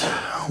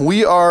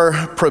we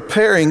are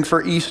preparing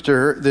for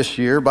Easter this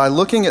year by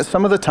looking at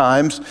some of the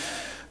times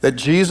that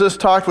Jesus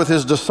talked with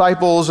his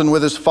disciples and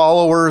with his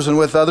followers and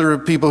with other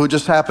people who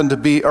just happened to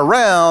be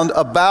around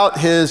about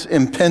his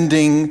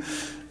impending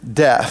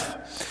death.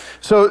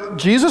 So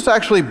Jesus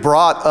actually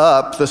brought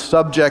up the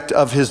subject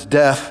of his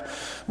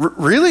death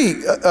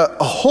really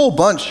a whole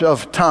bunch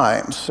of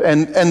times.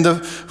 And the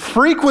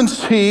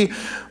frequency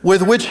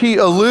with which he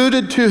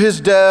alluded to his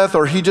death,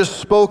 or he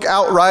just spoke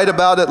outright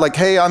about it, like,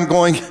 hey, I'm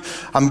going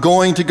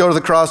to go to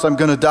the cross, I'm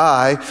going to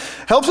die,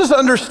 helps us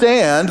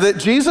understand that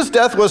Jesus'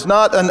 death was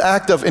not an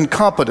act of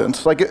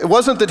incompetence. Like, it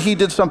wasn't that he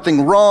did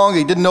something wrong,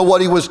 he didn't know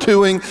what he was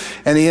doing,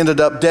 and he ended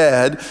up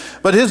dead.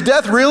 But his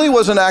death really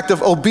was an act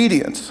of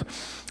obedience.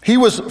 He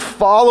was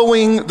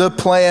following the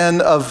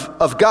plan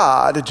of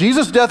God.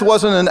 Jesus' death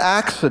wasn't an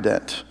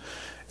accident.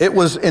 It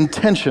was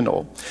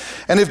intentional.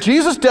 And if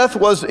Jesus' death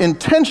was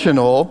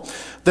intentional,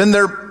 then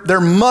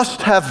there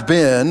must have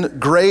been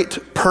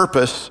great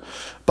purpose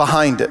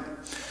behind it.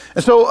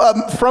 And so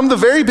from the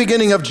very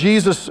beginning of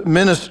Jesus'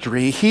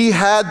 ministry, he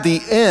had the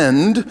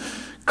end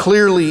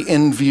clearly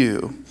in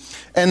view.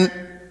 And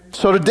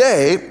so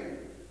today,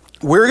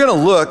 we're going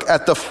to look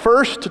at the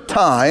first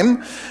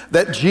time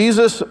that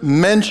Jesus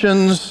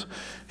mentions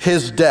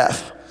his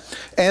death.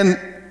 And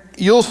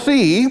you'll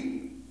see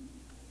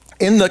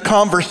in the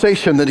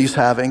conversation that he's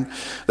having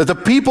that the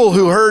people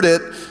who heard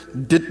it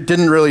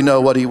didn't really know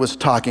what he was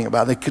talking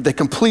about. They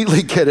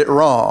completely get it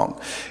wrong.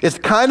 It's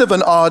kind of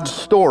an odd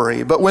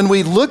story, but when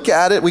we look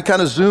at it, we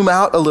kind of zoom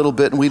out a little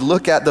bit and we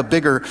look at the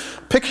bigger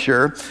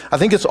picture, I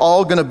think it's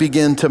all going to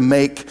begin to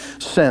make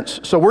sense.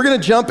 So we're going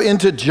to jump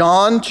into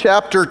John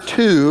chapter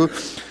 2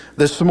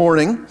 this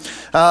morning.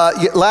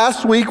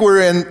 Last week we were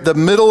in the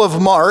middle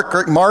of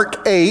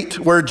Mark 8,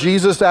 where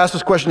Jesus asked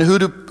this question,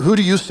 who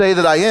do you say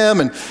that I am?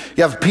 And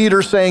you have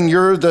Peter saying,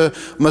 you're the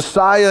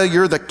Messiah,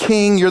 you're the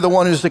King, you're the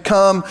one who's to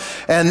come.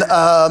 And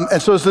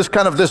so it's this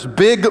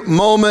big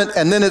moment,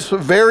 and then it's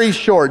very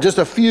short, just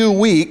a few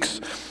weeks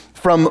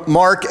from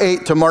Mark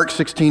 8 to Mark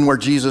 16, where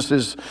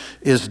Jesus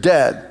is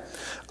dead.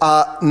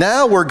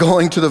 Now we're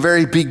going to the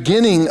very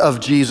beginning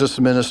of Jesus'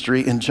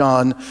 ministry in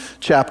John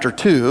chapter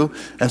 2,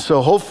 and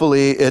so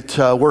hopefully it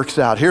works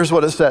out. Here's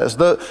what it says.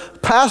 The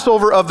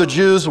Passover of the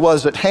Jews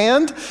was at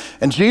hand,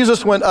 and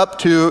Jesus went up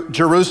to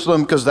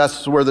Jerusalem because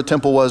that's where the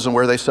temple was and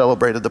where they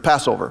celebrated the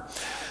Passover.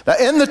 Now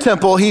in the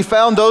temple, he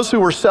found those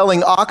who were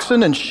selling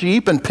oxen and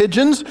sheep and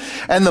pigeons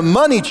and the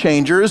money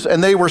changers,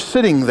 and they were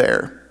sitting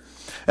there.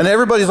 And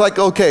everybody's like,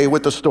 okay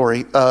with the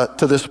story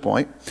to this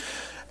point.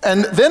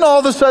 And then all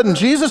of a sudden,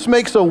 Jesus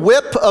makes a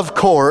whip of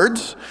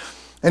cords,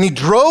 and he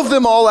drove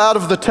them all out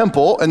of the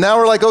temple. And now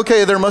we're like,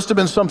 okay, there must have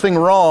been something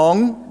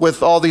wrong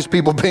with all these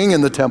people being in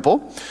the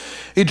temple.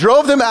 He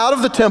drove them out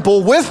of the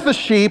temple with the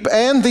sheep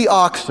and the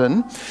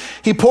oxen.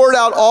 He poured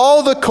out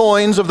all the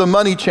coins of the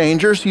money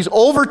changers. He's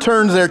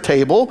overturned their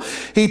table.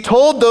 He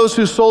told those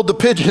who sold the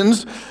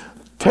pigeons,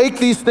 take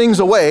these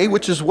things away,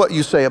 which is what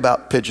you say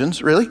about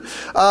pigeons, really.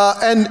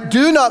 And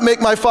do not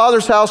make my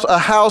Father's house a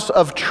house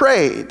of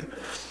trade.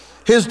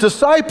 His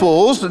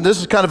disciples, and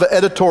this is kind of an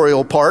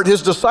editorial part,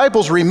 his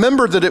disciples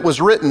remembered that it was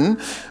written,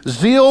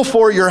 zeal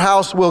for your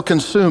house will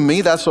consume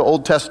me. That's an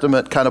Old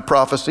Testament kind of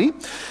prophecy.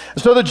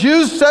 So the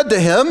Jews said to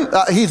him,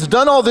 he's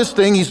done all this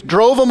thing, he's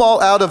drove them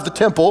all out of the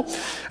temple,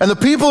 and the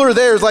people are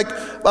there, it's like,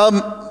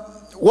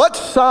 what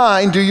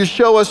sign do you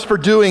show us for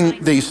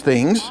doing these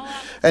things?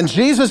 And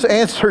Jesus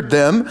answered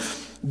them,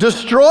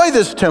 destroy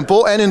this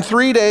temple, and in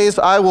 3 days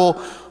I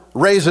will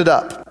raise it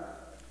up.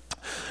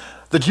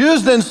 The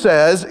Jews then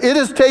says, it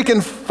has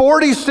taken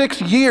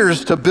 46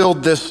 years to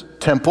build this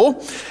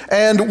temple,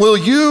 and will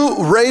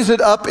you raise it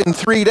up in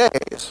 3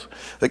 days?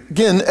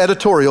 Again,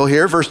 editorial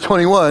here, verse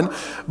 21.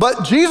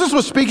 But Jesus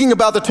was speaking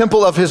about the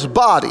temple of his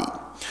body.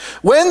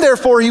 When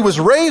therefore he was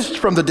raised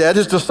from the dead,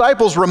 his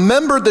disciples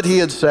remembered that he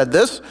had said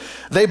this.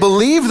 They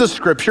believed the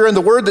scripture and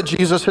the word that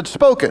Jesus had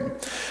spoken.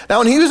 Now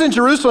when he was in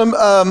Jerusalem,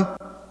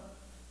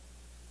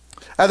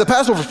 at the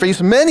Passover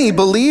feast, many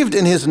believed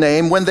in his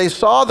name when they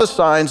saw the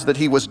signs that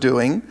he was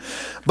doing.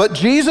 But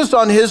Jesus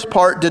on his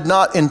part did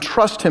not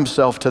entrust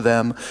himself to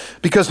them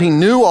because he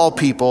knew all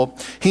people.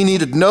 He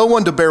needed no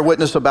one to bear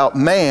witness about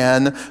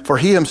man, for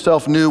he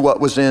himself knew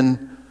what was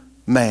in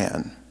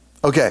man.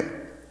 Okay.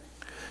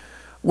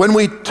 When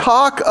we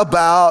talk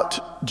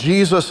about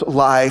Jesus'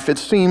 life, it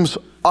seems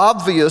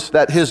obvious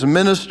that his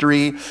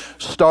ministry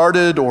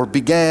started or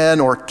began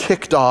or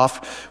kicked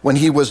off when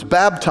he was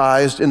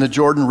baptized in the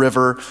Jordan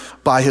River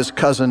by his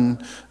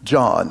cousin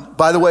John.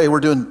 By the way,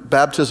 we're doing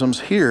baptisms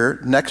here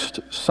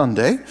next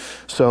Sunday,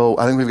 so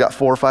I think we've got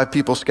 4 or 5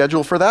 people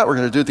scheduled for that. We're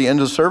going to do it at the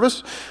end of the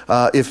service.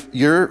 If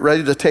you're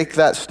ready to take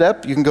that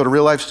step, you can go to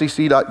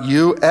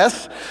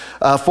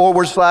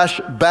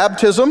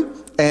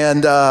reallifecc.us/baptism,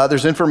 and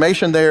there's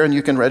information there and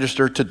you can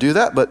register to do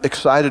that, but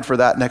excited for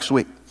that next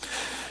week.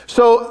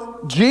 So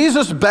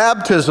Jesus'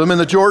 baptism in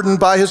the Jordan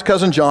by his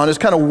cousin John is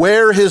kind of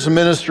where his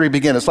ministry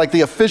began. It's like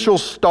the official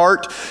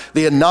start,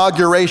 the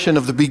inauguration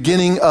of the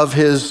beginning of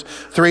his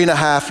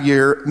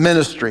 3.5-year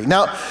ministry.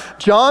 Now,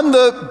 John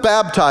the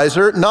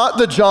Baptizer, not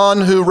the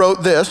John who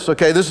wrote this,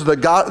 okay, this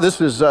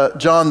is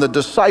John the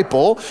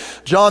disciple.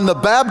 John the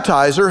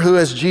Baptizer, who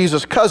is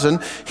Jesus' cousin,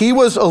 he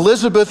was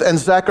Elizabeth and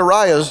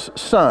Zechariah's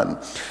son.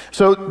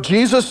 So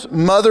Jesus'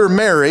 mother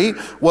Mary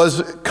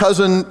was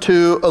cousin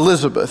to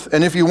Elizabeth.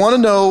 And if you want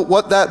to know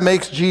what that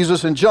makes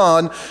Jesus and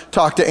John,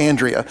 talk to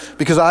Andrea,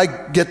 because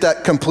I get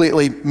that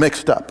completely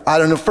mixed up. I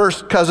don't know,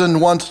 first cousin,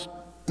 once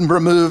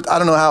removed, I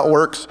don't know how it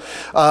works.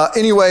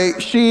 Anyway,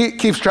 she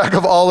keeps track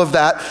of all of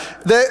that.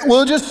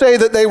 We'll just say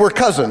that they were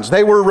cousins.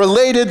 They were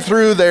related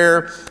through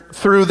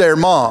their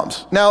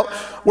moms. Now,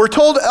 we're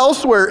told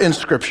elsewhere in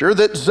Scripture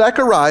that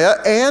Zechariah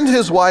and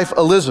his wife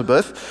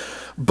Elizabeth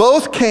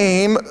both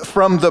came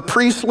from the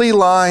priestly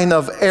line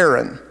of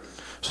Aaron.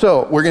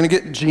 So we're going to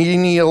get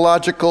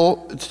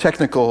genealogical,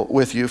 technical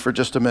with you for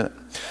just a minute.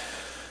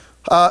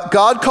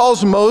 God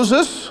calls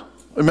Moses,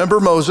 remember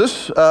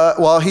Moses,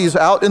 while he's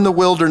out in the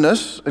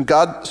wilderness, and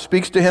God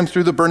speaks to him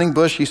through the burning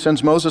bush. He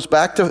sends Moses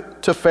back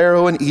to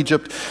Pharaoh in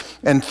Egypt,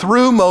 and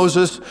through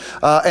Moses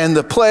and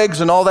the plagues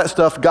and all that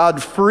stuff,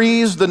 God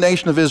frees the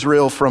nation of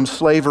Israel from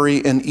slavery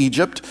in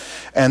Egypt,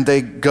 and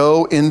they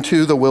go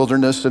into the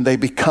wilderness and they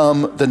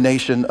become the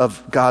nation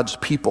of God's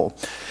people.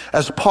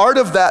 As part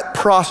of that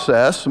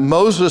process,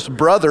 Moses'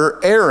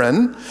 brother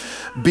Aaron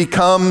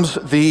becomes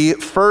the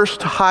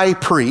first high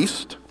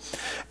priest.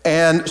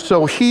 And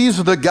so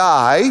he's the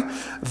guy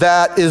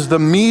that is the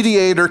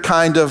mediator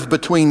kind of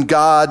between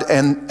God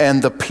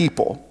and the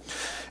people.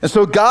 And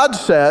so God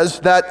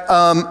says that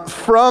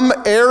from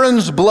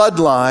Aaron's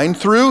bloodline,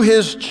 through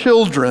his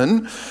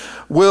children,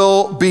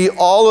 will be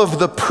all of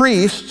the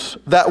priests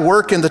that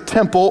work in the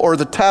temple or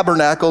the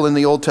tabernacle in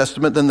the Old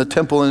Testament, then the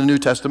temple in the New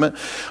Testament,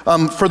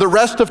 for the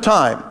rest of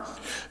time.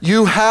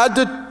 You had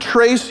to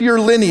trace your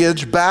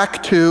lineage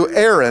back to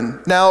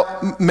Aaron.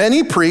 Now,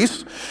 many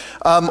priests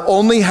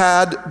only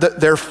had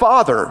their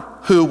father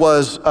who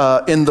was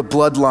in the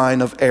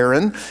bloodline of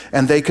Aaron,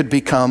 and they could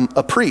become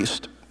a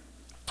priest.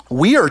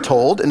 We are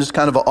told, and it's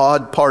kind of an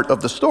odd part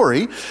of the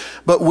story,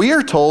 but we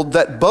are told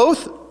that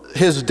both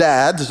his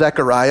dad,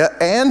 Zechariah,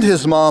 and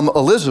his mom,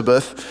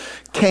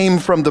 Elizabeth, came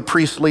from the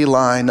priestly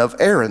line of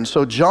Aaron.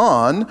 So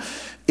John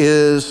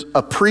is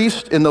a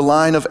priest in the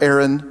line of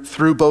Aaron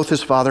through both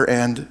his father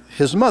and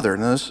his mother.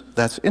 And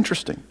that's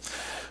interesting.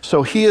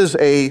 So he is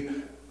a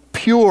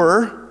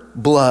pure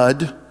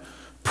blood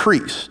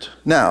priest.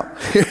 Now,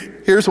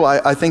 here's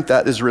why I think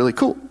that is really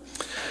cool.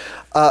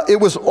 It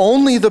was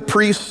only the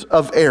priests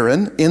of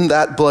Aaron in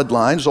that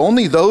bloodline,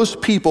 only those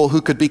people who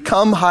could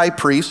become high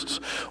priests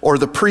or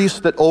the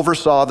priests that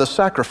oversaw the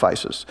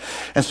sacrifices.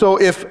 And so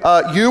if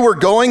you were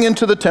going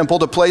into the temple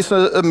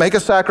to make a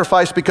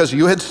sacrifice because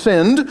you had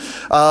sinned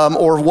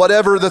or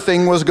whatever the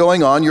thing was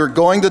going on, you're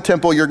going to the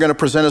temple, you're going to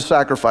present a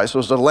sacrifice. It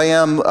was a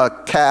lamb, a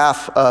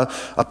calf,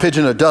 a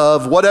pigeon, a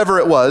dove, whatever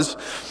it was.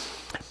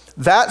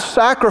 That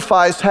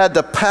sacrifice had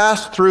to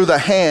pass through the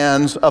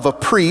hands of a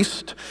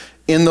priest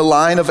in the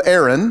line of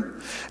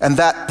Aaron, and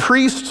that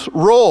priest's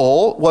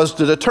role was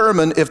to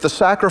determine if the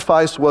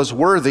sacrifice was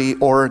worthy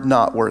or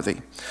not worthy.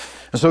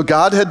 And so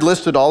God had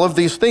listed all of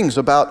these things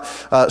about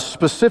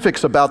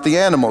specifics about the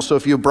animal. So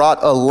if you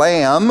brought a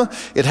lamb,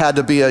 it had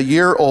to be a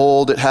year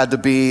old. It had to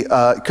be,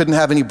 it couldn't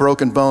have any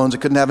broken bones.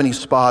 It couldn't have any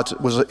spots.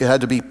 It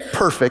had to be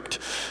perfect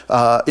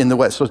in the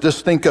way. So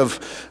just think of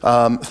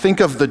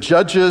the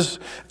judges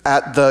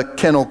at the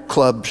kennel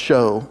club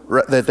show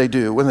that they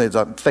do when it's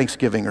on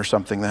Thanksgiving or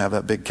something. They have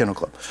that big kennel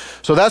club.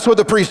 So that's what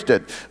the priest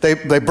did.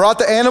 They brought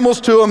the animals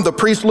to him. The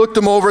priest looked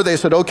them over. They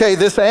said, okay,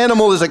 this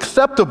animal is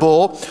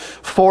acceptable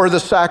for the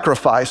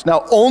sacrifice.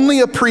 Now,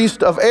 only a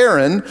priest of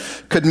Aaron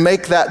could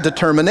make that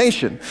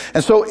determination.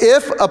 And so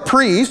if a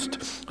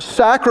priest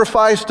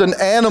sacrificed an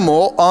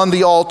animal on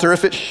the altar,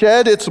 if it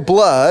shed its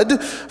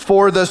blood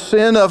for the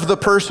sin of the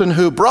person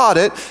who brought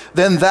it,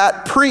 then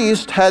that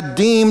priest had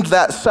deemed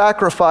that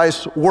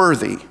sacrifice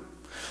worthy.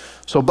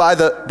 So by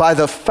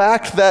the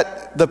fact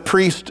that the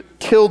priest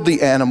killed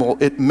the animal,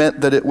 it meant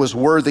that it was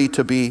worthy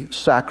to be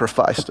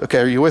sacrificed.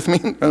 Okay, are you with me?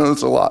 I know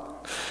that's a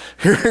lot.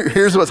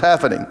 Here's what's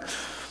happening.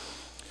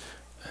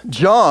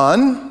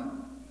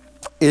 John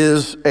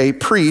is a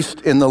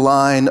priest in the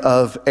line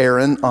of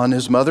Aaron on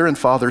his mother and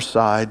father's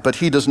side, but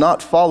he does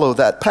not follow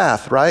that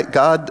path, right?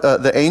 God,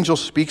 the angel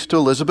speaks to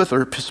Elizabeth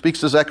or speaks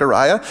to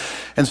Zechariah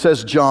and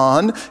says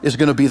John is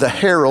going to be the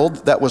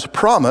herald that was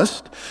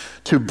promised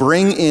to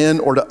bring in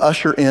or to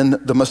usher in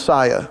the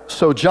Messiah.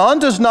 So John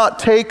does not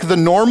take the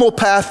normal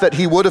path that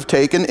he would have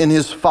taken in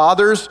his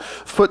father's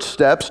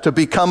footsteps to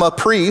become a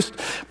priest,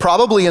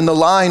 probably in the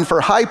line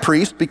for high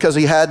priest because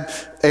he had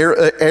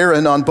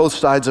Aaron on both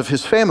sides of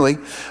his family.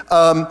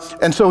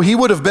 And so he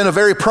would have been a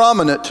very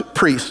prominent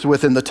priest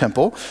within the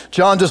temple.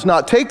 John does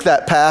not take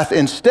that path.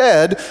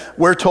 Instead,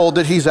 we're told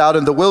that he's out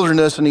in the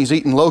wilderness and he's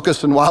eating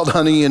locusts and wild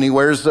honey and he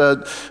wears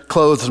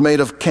clothes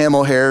made of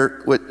camel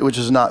hair, which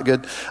is not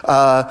good.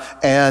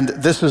 and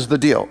this is the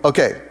deal.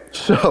 Okay,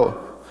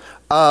 so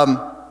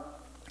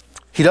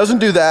he doesn't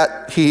do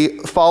that. He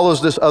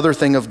follows this other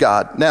thing of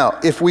God. Now,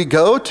 if we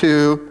go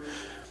to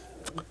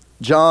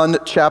John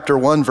chapter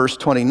 1, verse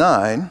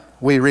 29,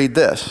 we read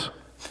this.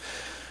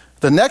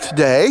 The next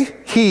day,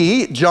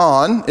 he,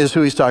 John is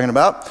who he's talking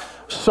about,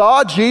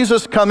 saw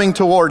Jesus coming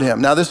toward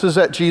him. Now, this is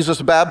at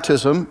Jesus'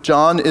 baptism.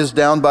 John is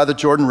down by the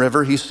Jordan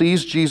River. He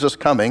sees Jesus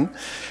coming,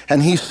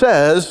 and he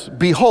says,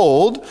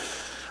 "Behold,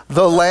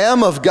 the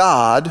Lamb of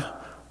God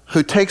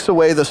who takes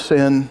away the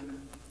sin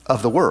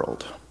of the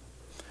world."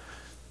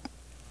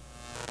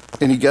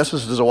 Any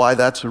guesses as to why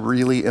that's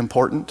really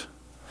important?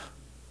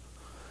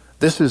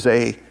 This is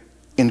an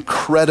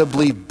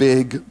incredibly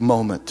big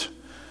moment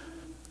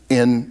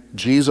in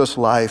Jesus'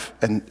 life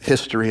and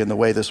history and the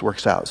way this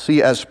works out.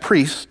 See, as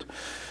priest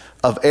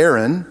of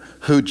Aaron,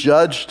 who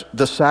judged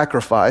the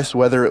sacrifice,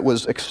 whether it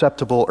was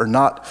acceptable or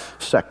not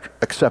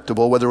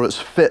acceptable, whether it was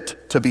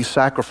fit to be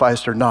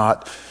sacrificed or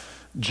not,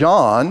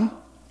 John,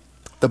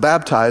 the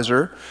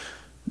baptizer,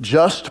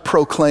 just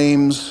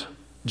proclaims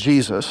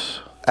Jesus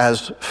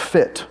as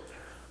fit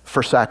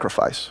for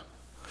sacrifice.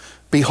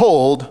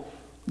 Behold,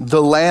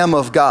 the Lamb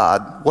of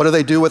God. What do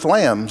they do with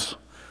lambs?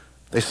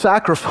 They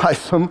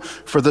sacrifice them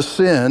for the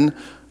sin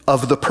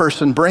of the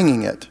person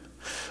bringing it.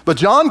 But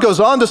John goes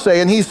on to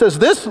say, and he says,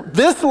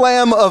 this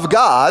Lamb of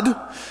God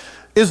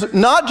is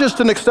not just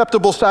an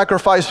acceptable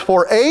sacrifice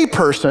for a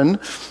person,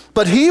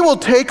 but he will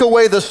take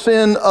away the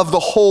sin of the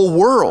whole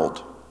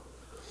world.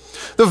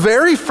 The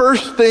very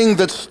first thing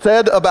that's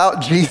said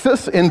about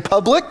Jesus in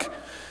public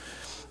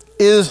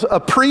is a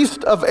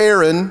priest of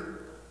Aaron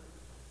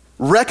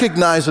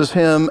recognizes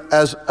him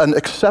as an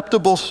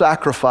acceptable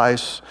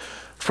sacrifice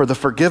for the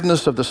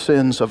forgiveness of the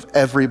sins of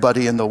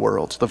everybody in the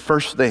world. It's the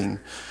first thing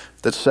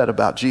that's said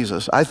about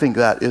Jesus. I think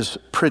that is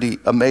pretty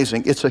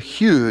amazing. It's a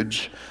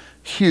huge,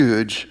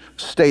 huge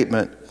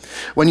statement.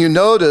 When you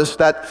notice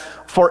that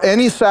for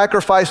any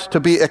sacrifice to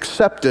be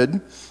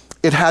accepted,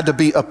 it had to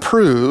be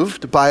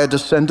approved by a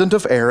descendant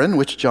of Aaron,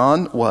 which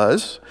John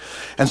was.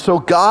 And so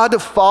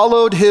God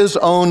followed his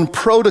own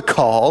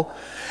protocol,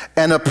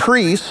 and a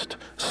priest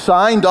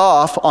signed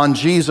off on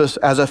Jesus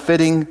as a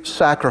fitting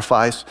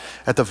sacrifice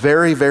at the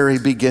very, very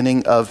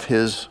beginning of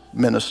his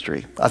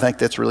ministry. I think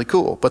that's really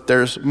cool, but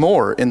there's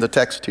more in the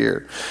text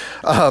here.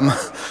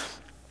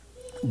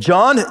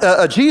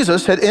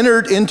 Jesus had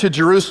entered into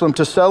Jerusalem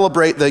to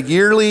celebrate the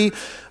yearly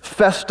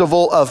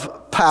festival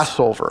of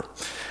Passover.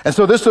 And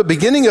so this is the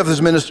beginning of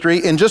his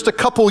ministry. In just a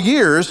couple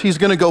years, he's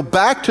going to go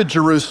back to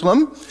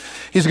Jerusalem.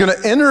 He's going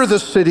to enter the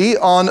city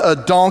on a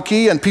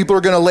donkey, and people are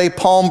going to lay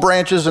palm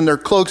branches and their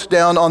cloaks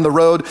down on the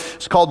road.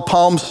 It's called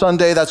Palm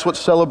Sunday. That's what's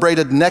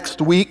celebrated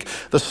next week,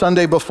 the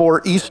Sunday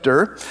before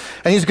Easter.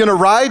 And he's going to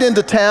ride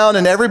into town,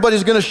 and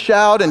everybody's going to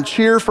shout and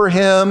cheer for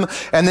him.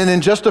 And then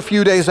in just a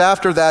few days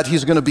after that,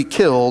 he's going to be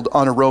killed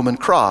on a Roman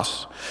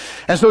cross.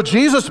 And so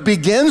Jesus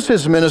begins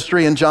his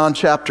ministry in John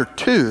chapter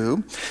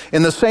 2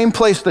 in the same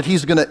place that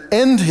he's going to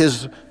end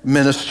his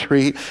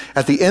ministry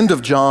at the end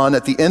of John,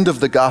 at the end of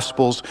the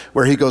Gospels,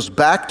 where he goes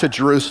back to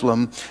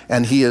Jerusalem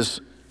and he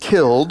is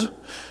killed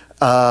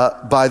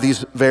by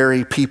these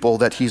very people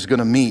that he's going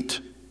to meet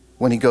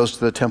when he goes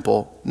to the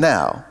temple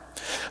now.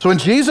 So when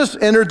Jesus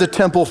entered the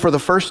temple for the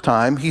first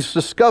time, he's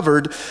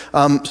discovered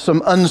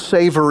some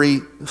unsavory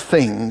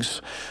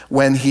things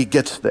when he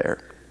gets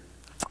there.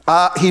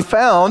 He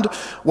found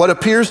what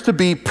appears to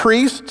be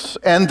priests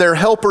and their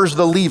helpers,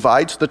 the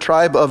Levites, the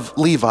tribe of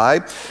Levi,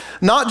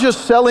 not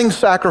just selling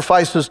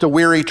sacrifices to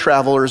weary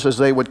travelers as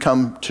they would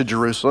come to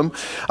Jerusalem,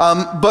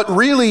 but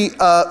really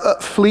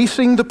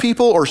fleecing the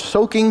people or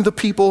soaking the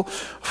people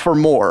for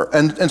more.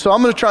 And so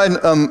I'm going to try and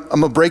I'm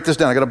going to break this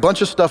down. I got a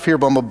bunch of stuff here,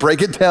 but I'm going to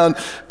break it down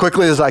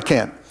quickly as I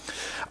can.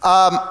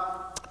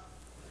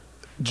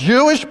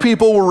 Jewish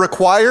people were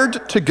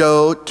required to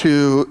go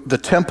to the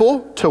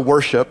temple to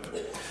worship,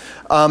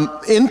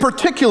 in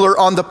particular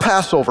on the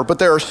Passover, but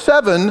there are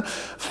 7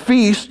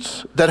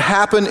 feasts that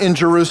happen in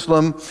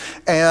Jerusalem,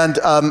 and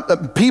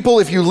people,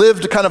 if you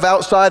lived kind of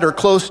outside or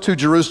close to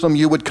Jerusalem,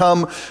 you would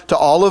come to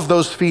all of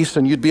those feasts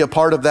and you'd be a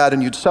part of that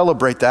and you'd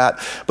celebrate that.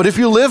 But if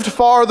you lived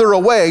farther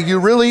away, you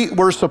really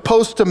were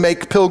supposed to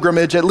make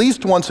pilgrimage at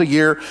least once a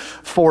year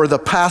for the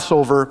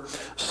Passover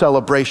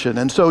celebration.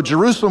 And so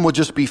Jerusalem would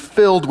just be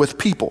filled with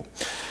people.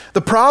 The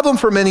problem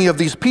for many of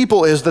these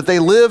people is that they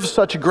live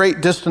such a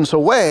great distance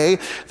away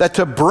that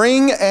to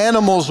bring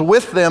animals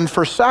with them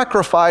for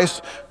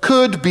sacrifice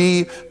could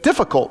be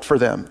difficult for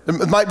them.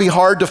 It might be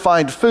hard to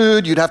find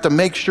food. You'd have to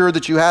make sure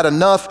that you had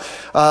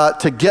enough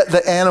to get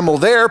the animal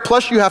there.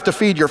 Plus you have to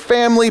feed your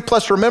family.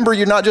 Plus remember,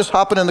 you're not just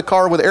hopping in the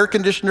car with air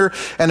conditioner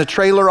and a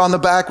trailer on the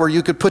back where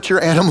you could put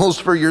your animals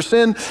for your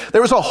sin.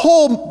 There was a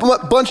whole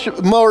bunch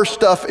more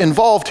stuff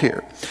involved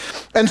here.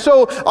 And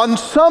so on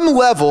some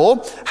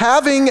level,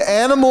 having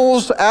animals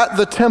animals at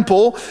the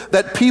temple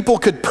that people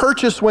could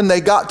purchase when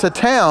they got to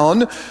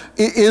town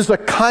is a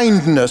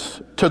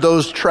kindness to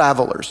those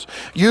travelers.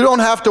 You don't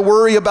have to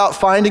worry about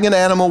finding an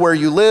animal where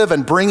you live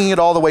and bringing it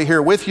all the way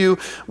here with you.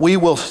 We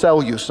will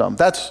sell you some.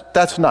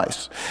 That's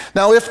nice.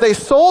 Now, if they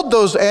sold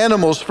those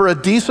animals for a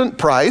decent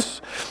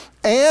price,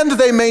 and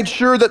they made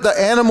sure that the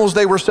animals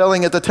they were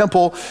selling at the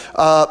temple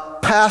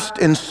passed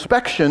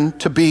inspection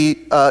to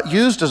be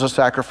used as a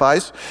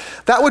sacrifice,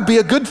 that would be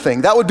a good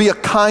thing. That would be a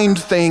kind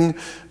thing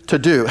to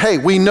do. Hey,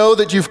 we know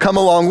that you've come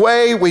a long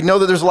way. We know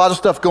that there's a lot of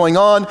stuff going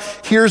on.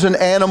 Here's an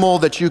animal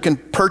that you can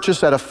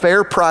purchase at a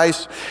fair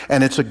price,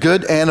 and it's a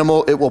good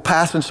animal. It will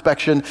pass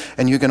inspection,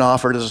 and you can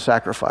offer it as a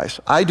sacrifice.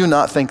 I do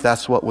not think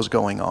that's what was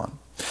going on.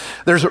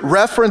 There's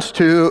reference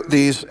to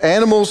these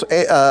animals,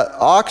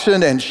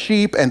 oxen and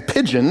sheep and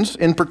pigeons,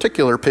 in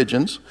particular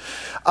pigeons,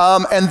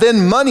 and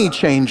then money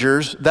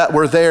changers that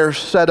were there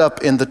set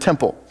up in the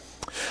temple.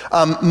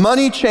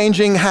 Money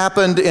changing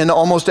happened in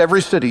almost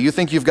every city. You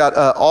think you've got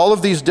all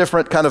of these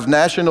different kind of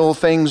national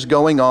things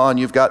going on.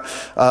 You've got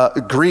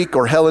Greek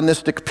or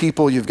Hellenistic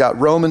people. You've got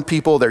Roman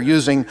people. They're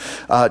using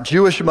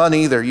Jewish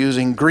money. They're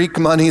using Greek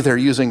money. They're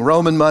using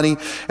Roman money.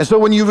 And so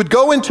when you would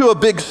go into a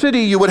big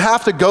city, you would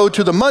have to go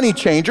to the money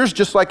changers,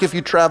 just like if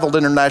you traveled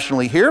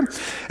internationally here.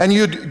 And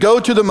you'd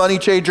go to the money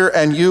changer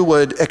and you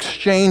would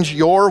exchange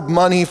your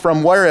money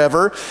from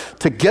wherever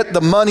to get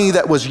the money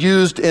that was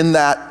used in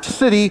that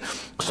city,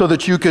 so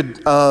that you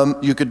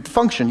could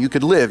function, you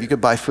could live, you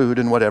could buy food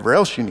and whatever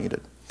else you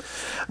needed.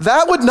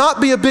 That would not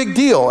be a big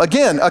deal.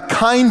 Again, a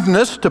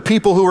kindness to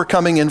people who were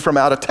coming in from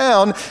out of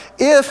town.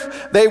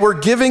 If they were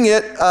giving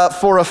it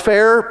for a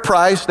fair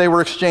price, they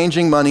were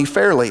exchanging money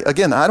fairly.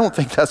 Again, I don't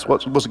think that's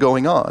what was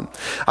going on.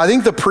 I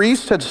think the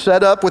priests had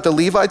set up with the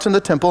Levites in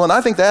the temple, and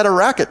I think they had a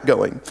racket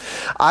going.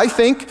 I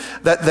think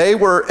that they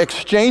were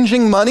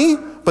exchanging money,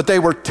 but they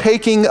were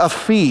taking a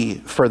fee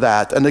for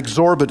that, an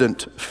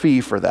exorbitant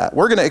fee for that.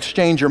 We're going to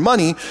exchange your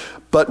money,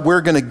 but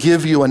we're going to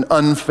give you an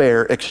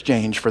unfair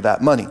exchange for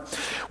that money.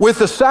 With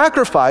the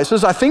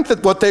sacrifices, I think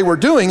that what they were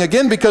doing,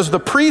 again, because the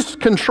priests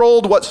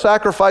controlled what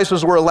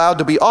sacrifices were allowed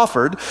to be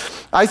offered,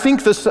 I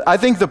think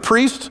the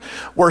priests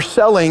were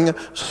selling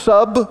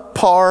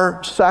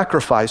subpar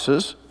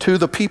sacrifices to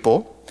the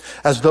people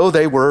as though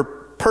they were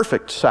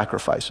perfect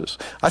sacrifices.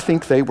 I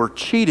think they were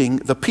cheating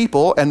the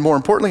people, and more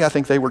importantly, I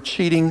think they were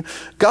cheating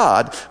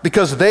God,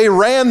 because they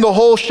ran the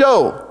whole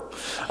show.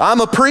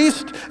 I'm a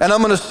priest, and I'm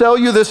going to sell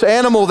you this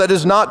animal that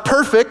is not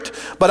perfect,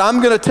 but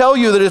I'm going to tell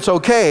you that it's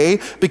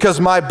okay, because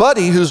my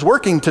buddy who's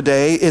working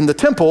today in the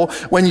temple,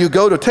 when you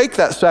go to take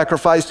that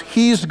sacrifice,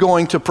 he's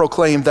going to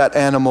proclaim that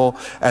animal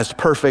as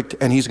perfect,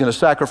 and he's going to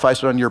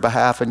sacrifice it on your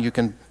behalf, and you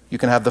can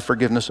have the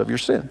forgiveness of your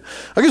sin.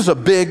 I guess it's a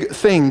big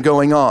thing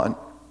going on.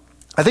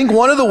 I think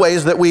one of the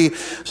ways that we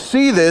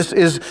see this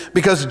is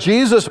because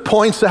Jesus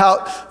points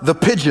out the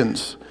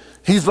pigeons.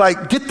 He's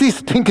like, get these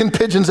stinking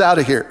pigeons out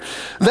of here.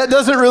 That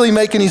doesn't really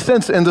make any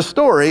sense in the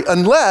story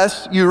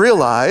unless you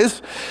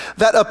realize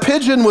that a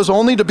pigeon was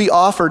only to be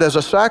offered as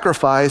a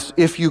sacrifice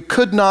if you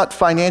could not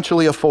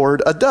financially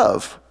afford a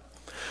dove.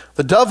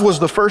 The dove was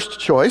the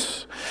first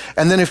choice,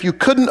 and then if you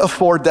couldn't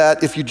afford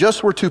that, if you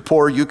just were too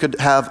poor, you could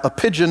have a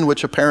pigeon,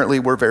 which apparently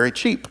were very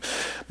cheap.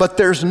 But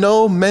there's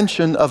no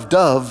mention of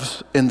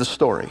doves in the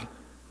story.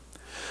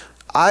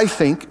 I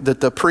think that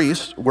the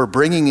priests were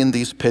bringing in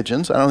these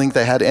pigeons. I don't think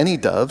they had any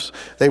doves.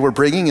 They were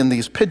bringing in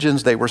these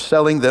pigeons. They were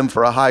selling them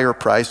for a higher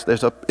price.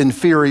 There's an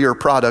inferior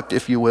product,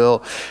 if you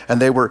will,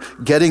 and they were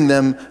getting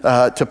them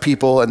to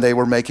people, and they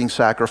were making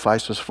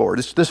sacrifices for it.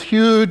 It's this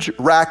huge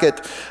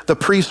racket. The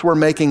priests were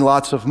making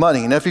lots of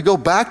money. And if you go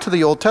back to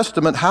the Old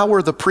Testament, how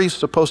were the priests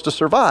supposed to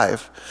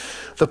survive?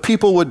 The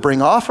people would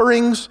bring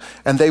offerings,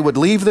 and they would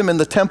leave them in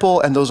the temple,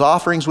 and those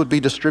offerings would be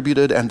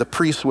distributed, and the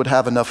priests would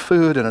have enough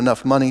food and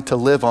enough money to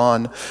live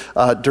on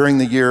during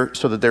the year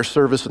so that their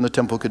service in the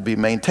temple could be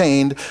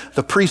maintained.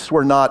 The priests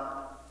were not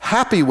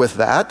happy with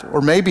that,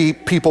 or maybe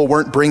people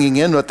weren't bringing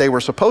in what they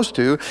were supposed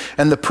to,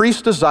 and the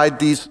priests decided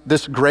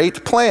this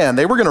great plan.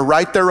 They were going to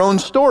write their own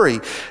story.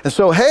 And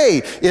so,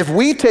 hey, if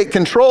we take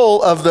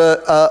control of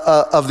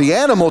the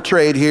animal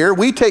trade here,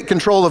 we take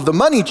control of the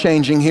money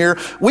changing here,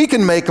 we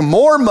can make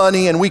more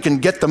money, and we can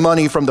get the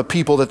money from the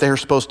people that they're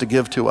supposed to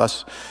give to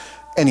us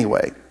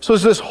anyway. So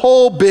there's this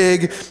whole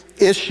big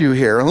issue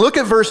here. And look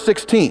at verse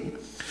 16.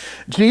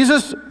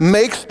 Jesus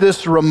makes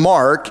this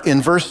remark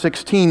in verse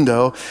 16,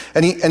 though,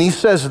 and he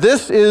says,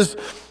 this is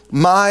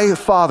my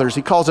Father's.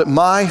 He calls it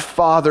my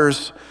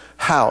Father's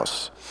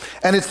house.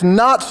 And it's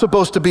not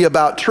supposed to be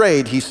about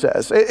trade, he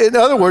says. In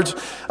other words,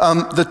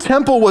 the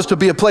temple was to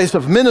be a place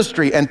of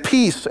ministry and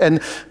peace and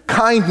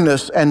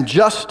kindness and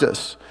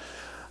justice.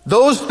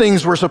 Those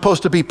things were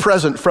supposed to be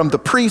present from the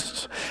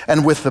priests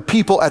and with the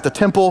people at the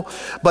temple,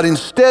 but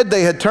instead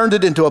they had turned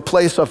it into a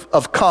place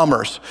of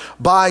commerce,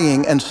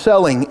 buying and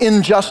selling,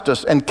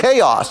 injustice and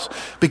chaos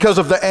because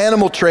of the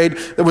animal trade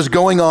that was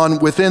going on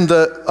within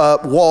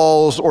the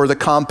walls or the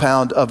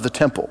compound of the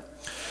temple.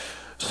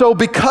 So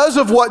because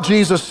of what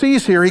Jesus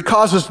sees here, he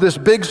causes this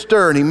big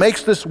stir and he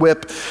makes this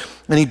whip,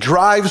 and he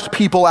drives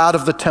people out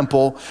of the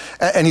temple.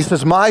 And he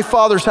says, my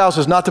Father's house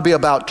is not to be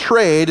about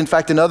trade. In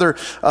fact, in other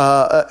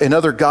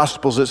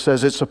Gospels, it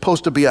says it's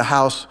supposed to be a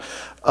house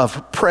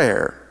of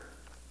prayer.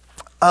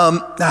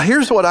 Now,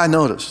 here's what I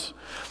notice.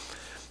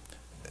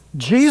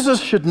 Jesus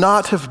should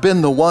not have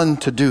been the one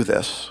to do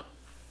this.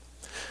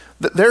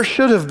 There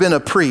should have been a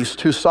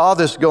priest who saw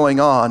this going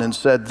on and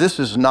said, this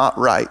is not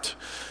right.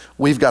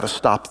 We've got to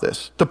stop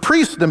this. The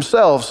priests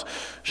themselves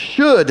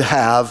should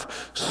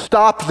have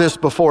stopped this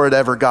before it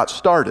ever got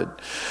started.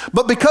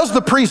 But because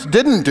the priests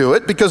didn't do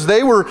it, because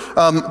they were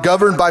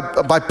governed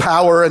by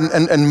power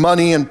and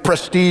money and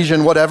prestige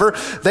and whatever,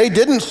 they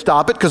didn't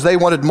stop it because they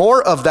wanted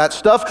more of that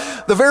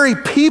stuff. The very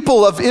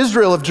people of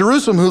Israel, of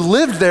Jerusalem, who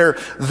lived there,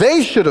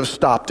 they should have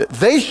stopped it.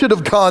 They should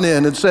have gone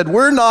in and said,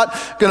 we're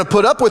not going to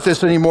put up with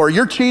this anymore.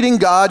 You're cheating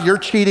God, you're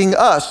cheating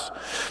us.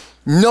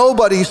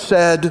 Nobody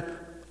said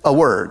a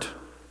word.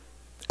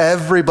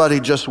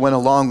 Everybody just went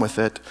along with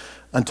it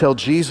until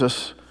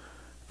Jesus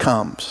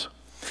comes.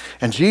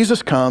 And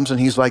Jesus comes and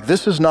he's like,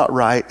 this is not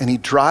right. And he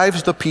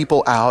drives the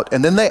people out.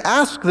 And then they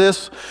ask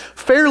this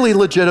fairly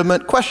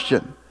legitimate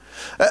question.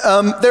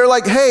 They're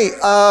like, hey,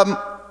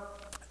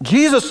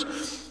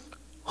 Jesus,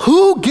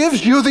 who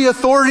gives you the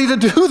authority to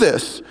do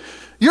this?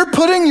 You're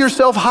putting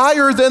yourself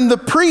higher than the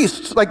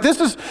priests. Like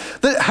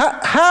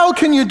how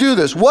can you do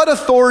this? What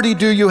authority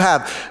do you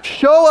have?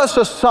 Show us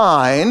a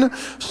sign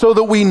so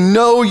that we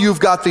know you've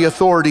got the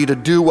authority to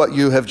do what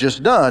you have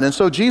just done. And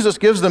so Jesus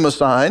gives them a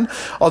sign,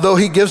 although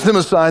he gives them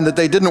a sign that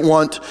they didn't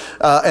want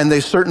and they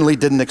certainly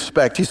didn't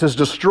expect. He says,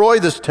 destroy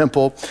this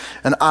temple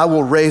and I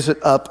will raise it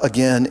up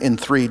again in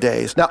 3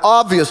 days. Now,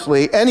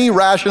 obviously, any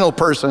rational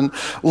person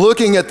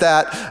looking at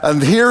that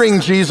and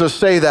hearing Jesus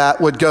say that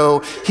would go,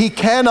 he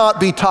cannot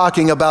be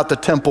talking about the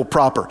temple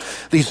proper.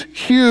 These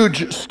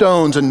huge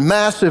stones and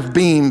massive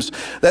beams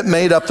that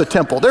made up the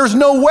temple. There's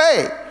no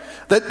way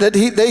that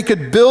they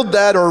could build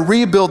that or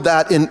rebuild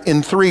that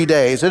in 3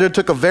 days. It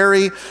took a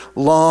very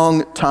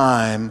long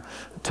time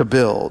to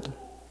build.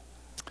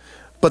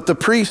 But the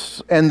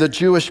priests and the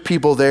Jewish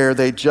people there,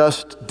 they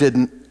just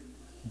didn't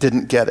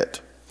get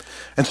it.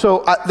 And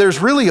so there's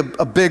really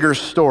a bigger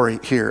story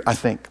here, I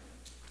think.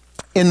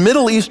 In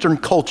Middle Eastern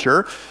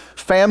culture,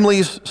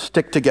 families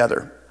stick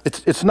together.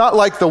 It's not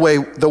like the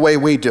way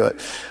we do it.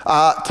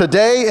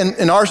 Today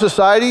in our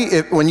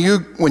society, when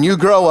you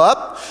grow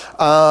up,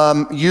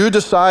 you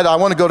decide, I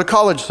want to go to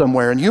college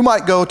somewhere, and you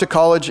might go to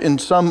college in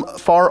some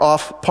far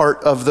off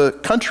part of the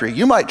country.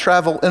 You might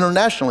travel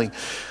internationally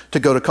to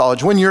go to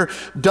college. When you're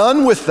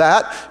done with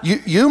that,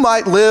 you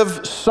might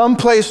live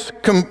someplace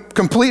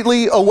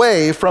completely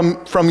away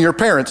from your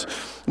parents.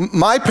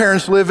 My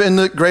parents live in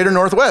the greater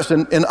Northwest,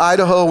 in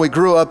Idaho. We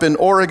grew up in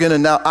Oregon,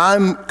 and now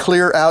I'm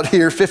clear out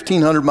here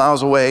 1,500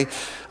 miles away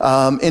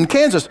in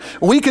Kansas.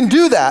 We can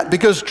do that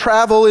because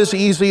travel is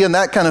easy and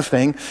that kind of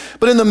thing.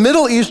 But in the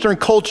Middle Eastern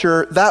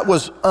culture, that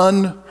was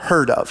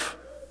unheard of.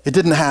 It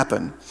didn't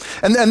happen.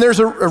 And there's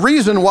a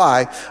reason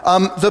why.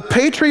 The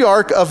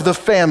patriarch of the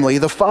family,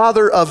 the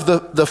father of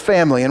the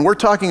family, and we're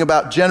talking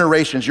about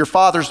generations, your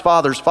father's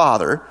father's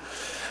father,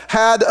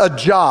 had a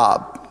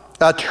job,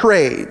 a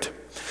trade.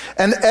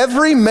 And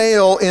every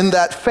male in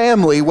that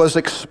family was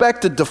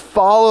expected to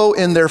follow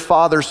in their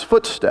father's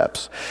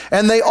footsteps.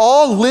 And they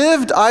all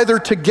lived either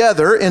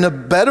together in a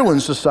Bedouin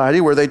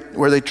society where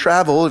they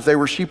traveled, if they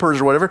were sheep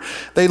herders or whatever,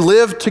 they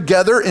lived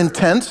together in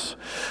tents.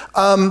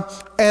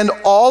 And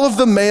all of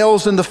the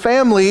males in the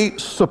family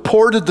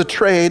supported the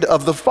trade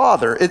of the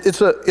father.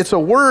 It's a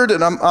word,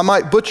 and I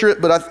might butcher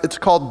it, but it's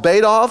called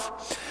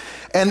Beidov.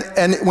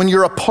 And when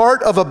you're a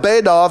part of a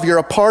Beidov, you're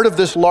a part of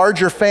this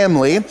larger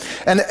family,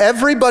 and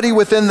everybody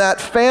within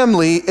that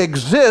family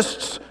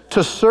exists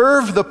to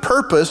serve the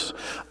purpose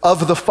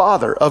of the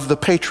father, of the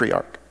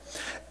patriarch.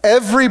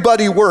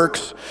 Everybody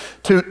works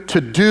to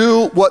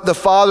do what the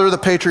father, the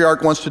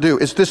patriarch, wants to do.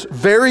 It's this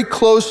very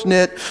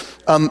close-knit,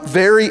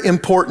 very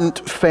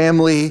important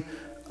family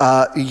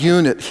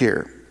unit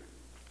here.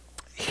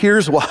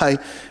 Here's why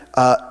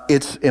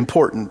it's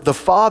important. The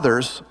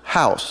father's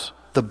house,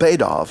 the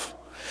Beidov,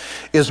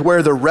 is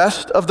where the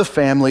rest of the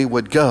family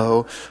would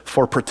go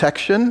for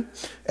protection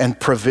and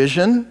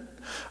provision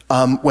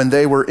when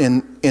they were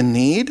in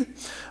need.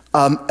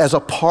 As a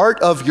part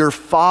of your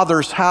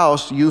father's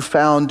house, you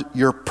found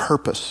your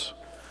purpose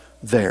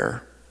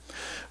there.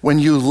 When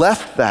you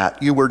left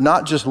that, you were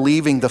not just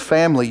leaving the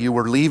family, you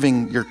were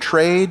leaving your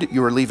trade,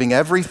 you were leaving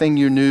everything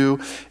you knew.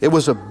 It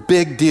was a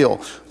big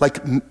deal. Like,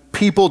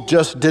 people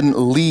just didn't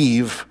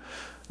leave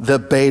the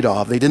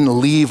Beidov. They didn't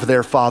leave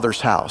their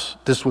father's house.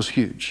 This was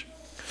huge.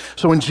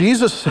 So when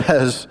Jesus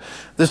says,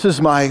 this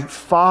is my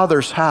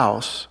Father's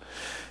house,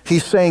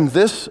 he's saying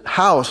this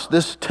house,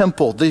 this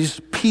temple,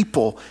 these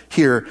people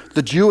here,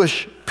 the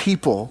Jewish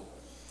people,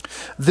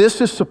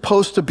 this is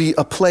supposed to be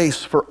a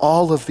place for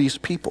all of these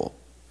people.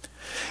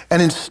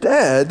 And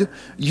instead,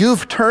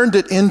 you've turned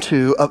it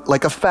into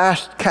like a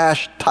fast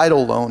cash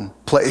title loan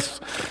place.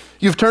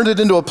 You've turned it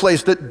into a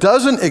place that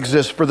doesn't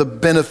exist for the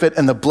benefit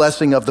and the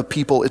blessing of the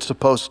people it's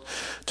supposed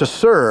to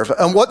serve.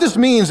 And what this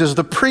means is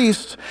the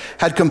priests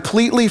had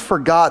completely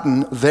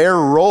forgotten their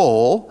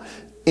role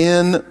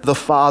in the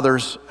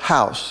Father's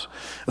house.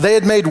 They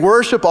had made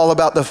worship all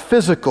about the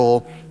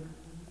physical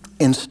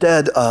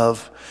instead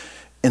of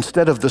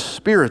the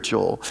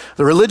spiritual.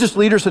 The religious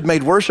leaders had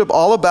made worship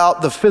all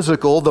about the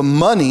physical, the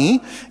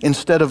money,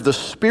 instead of the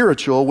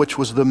spiritual, which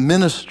was the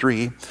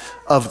ministry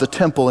of the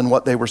temple and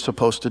what they were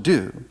supposed to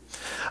do.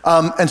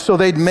 And so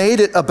they'd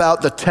made it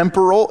about the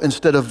temporal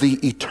instead of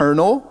the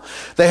eternal.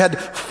 They had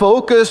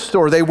focused,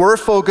 or they were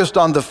focused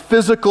on the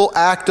physical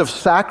act of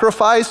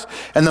sacrifice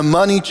and the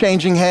money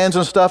changing hands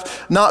and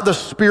stuff, not the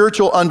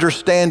spiritual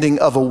understanding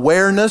of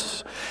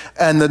awareness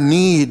and the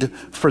need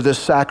for this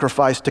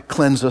sacrifice to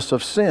cleanse us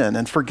of sin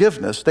and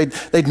forgiveness.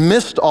 They'd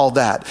missed all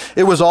that.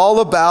 It was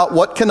all about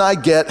what can I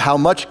get, how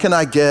much can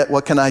I get,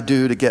 what can I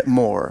do to get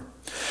more.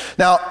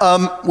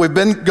 Now, we've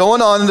been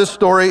going on in this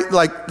story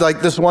like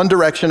this one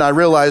direction. I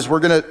realize we're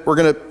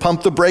gonna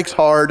pump the brakes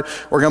hard.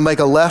 We're gonna make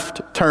a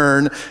left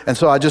turn, and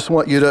so I just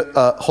want you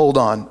to hold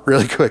on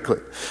really quickly.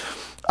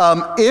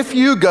 If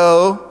you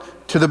go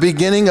to the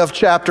beginning of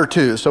chapter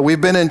 2, so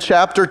we've been in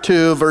chapter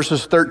 2,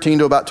 verses 13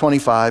 to about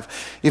 25.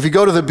 If you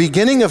go to the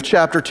beginning of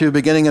chapter 2,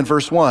 beginning in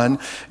verse 1,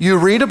 you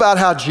read about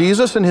how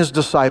Jesus and his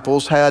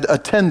disciples had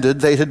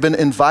attended. They had been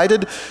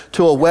invited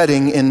to a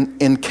wedding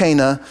in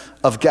Cana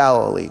of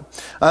Galilee.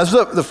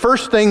 So the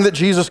first thing that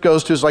Jesus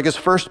goes to is like his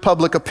first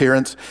public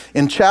appearance.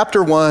 In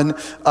chapter 1,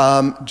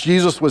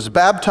 Jesus was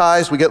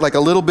baptized. We get like a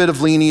little bit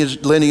of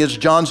lineage.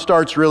 John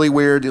starts really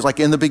weird. He's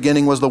like, in the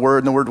beginning was the Word,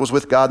 and the Word was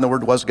with God, and the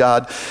Word was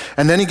God.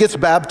 And then he gets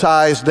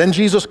baptized. Then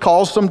Jesus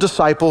calls some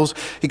disciples.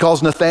 He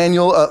calls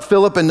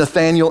Philip and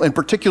Nathanael in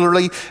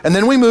particularly. And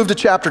then we move to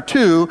chapter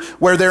 2,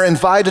 where they're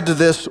invited to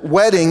this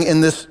wedding in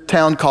this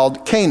town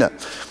called Cana.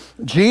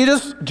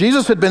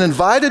 Jesus had been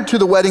invited to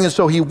the wedding, and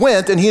so he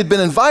went, and he had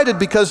been invited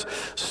because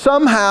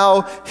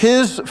somehow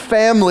his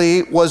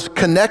family was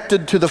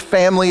connected to the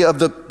family of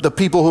the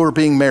people who were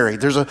being married.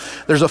 There's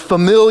a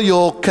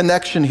familial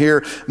connection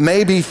here,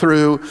 maybe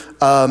through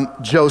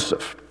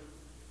Joseph.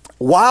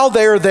 While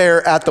they're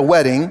there at the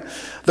wedding,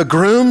 the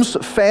groom's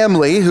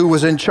family, who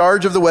was in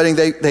charge of the wedding,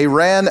 they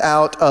ran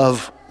out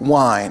of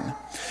wine.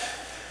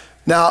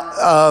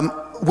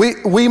 Now,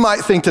 we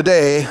might think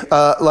today,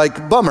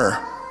 like, bummer.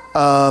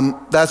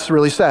 That's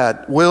really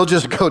sad. We'll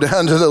just go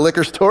down to the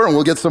liquor store and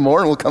we'll get some more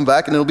and we'll come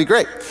back and it'll be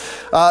great.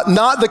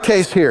 Not the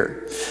case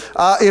here.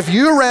 If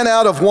you ran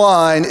out of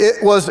wine,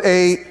 it was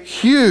a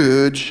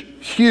huge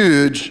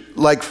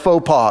like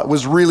faux pas. It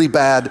was really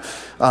bad.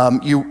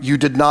 You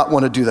did not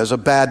want to do that. It was a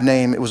bad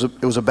name. It was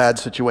a bad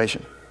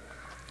situation.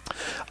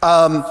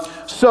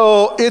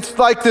 So it's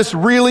like this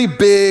really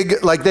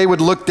big, like they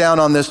would look down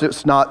on this.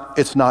 It's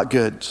not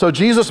good. So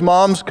Jesus'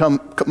 mom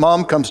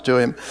comes to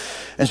him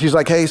and she's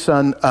like, hey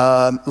son,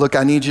 look,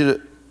 I need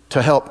you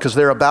to help because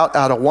they're about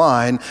out of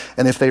wine.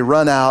 And if they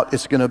run out,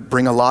 it's going to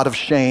bring a lot of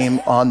shame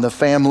on the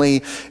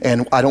family.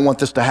 And I don't want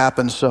this to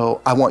happen.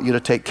 So I want you to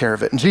take care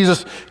of it. And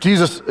Jesus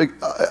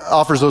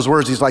offers those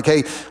words. He's like,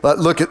 hey,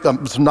 look,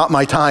 it's not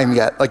my time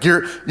yet. Like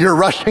you're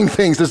rushing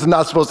things. This is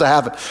not supposed to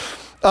happen.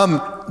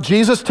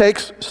 Jesus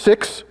takes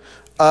 6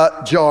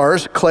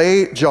 jars,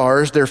 clay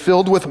jars. They're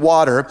filled with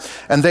water,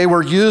 and they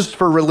were used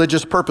for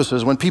religious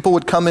purposes. When people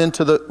would come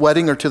into the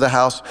wedding or to the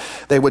house,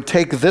 they would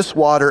take this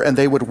water and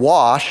they would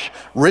wash,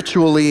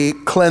 ritually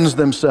cleanse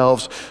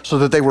themselves so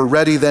that they were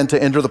ready then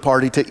to enter the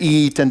party, to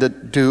eat and to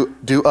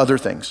do other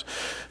things.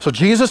 So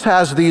Jesus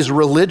has these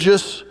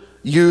religious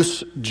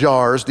use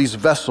jars, these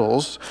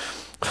vessels,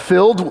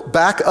 filled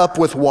back up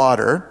with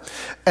water,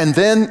 and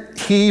then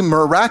he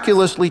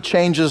miraculously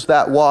changes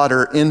that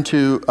water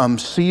into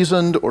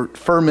seasoned or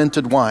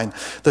fermented wine.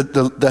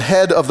 The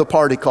head of the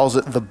party calls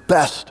it the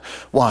best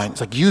wine.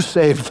 It's like, you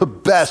saved the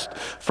best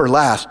for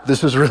last.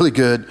 This is really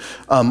good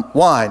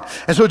wine.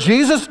 And so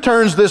Jesus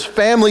turns this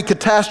family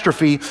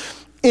catastrophe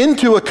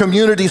into a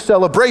community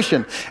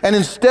celebration. And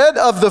instead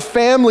of the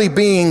family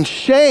being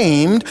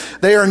shamed,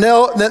 they are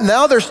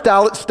now their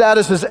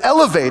status is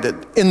elevated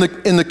in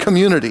the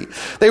community.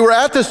 They were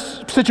at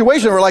this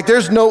situation where like,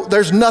 there's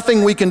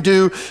nothing we can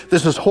do.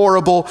 This is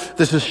horrible.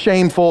 This is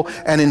shameful.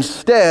 And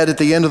instead, at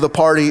the end of the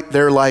party,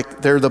 they're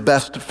the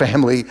best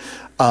family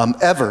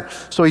ever.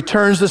 So he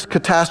turns this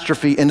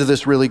catastrophe into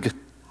this really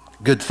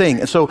good thing.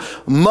 And so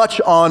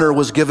much honor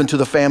was given to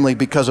the family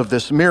because of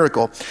this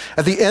miracle.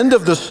 At the end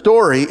of the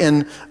story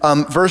in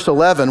verse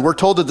 11, we're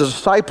told that the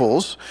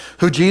disciples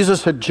who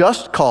Jesus had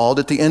just called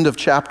at the end of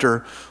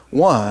chapter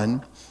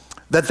 1,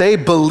 that they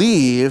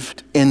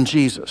believed in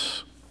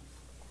Jesus.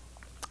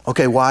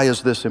 Okay, why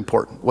is this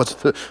important? What's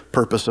the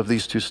purpose of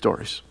these two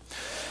stories?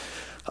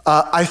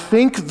 I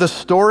think the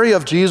story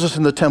of Jesus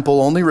in the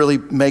temple only really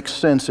makes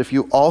sense if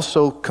you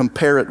also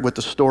compare it with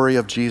the story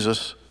of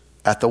Jesus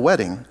at the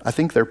wedding. I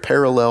think they're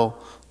parallel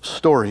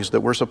stories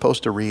that we're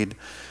supposed to read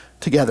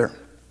together.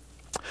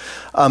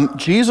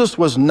 Jesus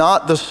was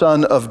not the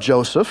son of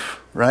Joseph,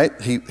 right?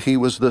 He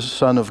was the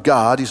son of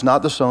God. He's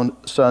not the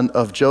son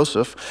of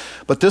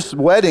Joseph. But this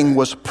wedding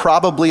was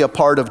probably a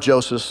part of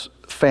Joseph's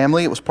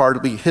family. It was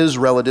probably his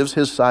relatives,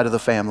 his side of the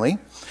family.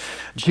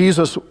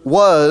 Jesus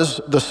was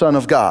the Son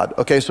of God.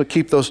 Okay, so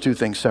keep those two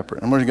things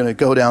separate. And we're going to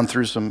go down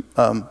through some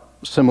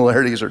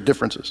similarities or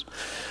differences.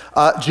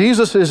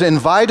 Jesus is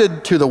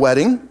invited to the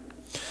wedding.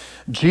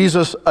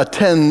 Jesus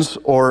attends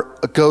or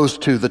goes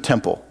to the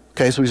temple.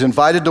 Okay, so he's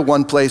invited to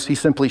one place. He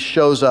simply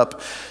shows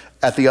up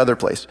at the other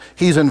place.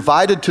 He's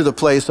invited to the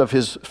place of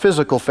his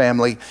physical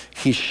family.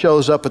 He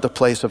shows up at the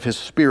place of his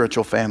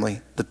spiritual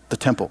family, the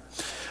temple.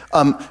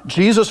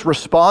 Jesus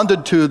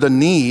responded to the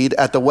need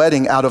at the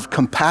wedding out of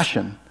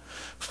compassion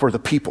for the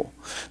people.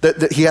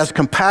 That he has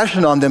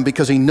compassion on them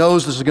because he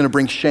knows this is going to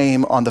bring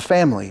shame on the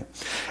family.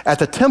 At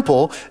the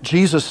temple,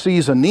 Jesus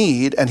sees a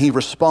need and he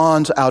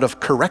responds out of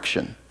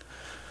correction.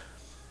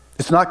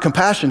 It's not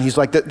compassion. He's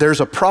like,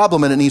 there's a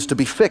problem and it needs to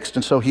be fixed,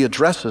 and so he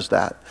addresses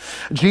that.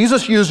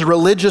 Jesus used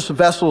religious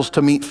vessels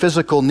to meet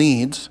physical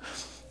needs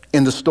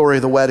in the story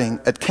of the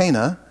wedding at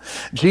Cana.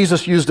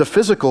 Jesus used a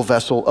physical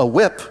vessel, a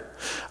whip,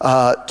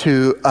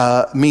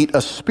 to meet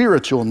a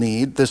spiritual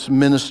need, this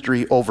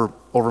ministry over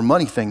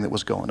money thing that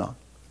was going on.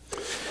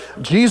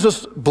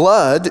 Jesus'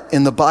 blood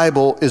in the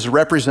Bible is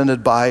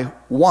represented by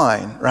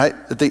wine, right?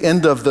 At the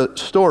end of the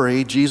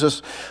story,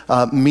 Jesus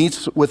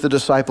meets with the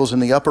disciples in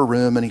the upper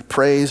room and he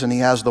prays and he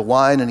has the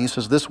wine and he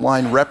says, this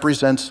wine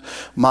represents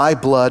my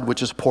blood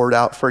which is poured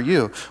out for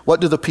you.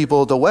 What do the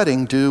people at the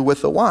wedding do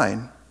with the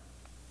wine?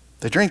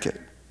 They drink it.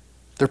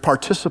 They're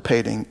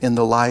participating in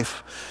the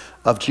life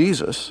of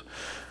Jesus.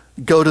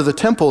 Go to the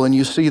temple and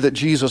you see that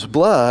Jesus'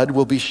 blood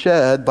will be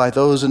shed by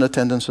those in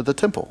attendance at the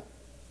temple.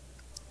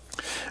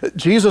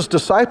 Jesus'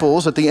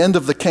 disciples, at the end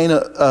of the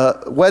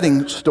Cana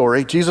wedding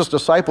story, Jesus'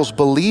 disciples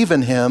believe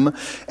in him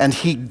and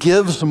he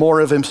gives more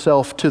of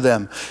himself to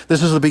them.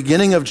 This is the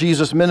beginning of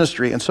Jesus'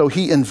 ministry, and so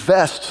he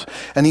invests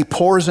and he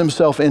pours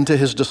himself into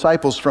his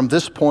disciples from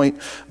this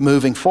point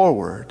moving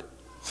forward.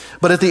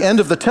 But at the end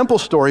of the temple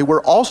story,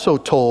 we're also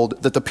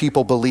told that the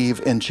people believe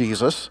in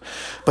Jesus,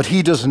 but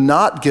he does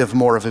not give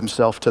more of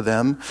himself to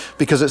them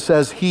because it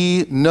says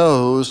he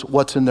knows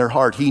what's in their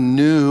heart. He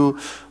knew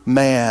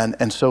man,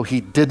 and so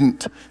he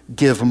didn't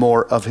give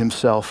more of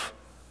himself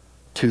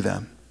to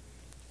them.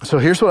 So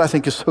here's what I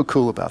think is so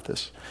cool about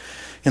this.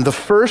 In the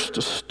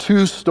first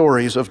two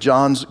stories of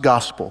John's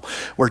gospel,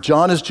 where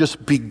John is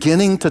just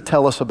beginning to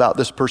tell us about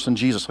this person,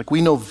 Jesus, like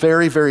we know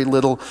very, very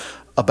little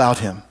about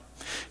him.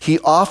 He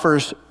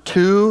offers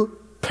two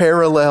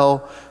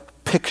parallel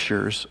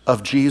pictures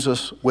of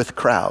Jesus with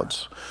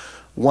crowds.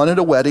 One at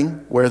a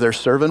wedding where they're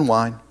serving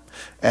wine,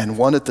 and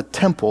one at the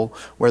temple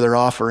where they're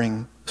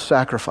offering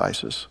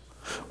sacrifices.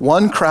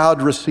 One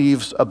crowd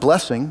receives a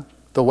blessing,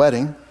 the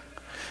wedding,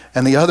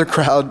 and the other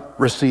crowd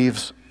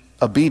receives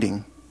a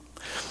beating.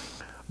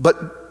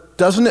 But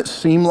doesn't it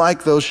seem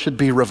like those should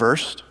be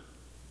reversed?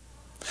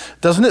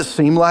 Doesn't it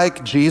seem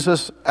like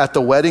Jesus at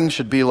the wedding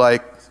should be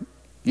like,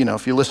 you know,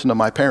 if you listen to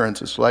my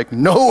parents, it's like,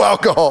 no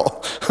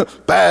alcohol,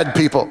 bad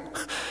people.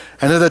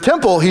 And at the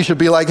temple, he should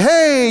be like,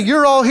 hey,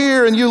 you're all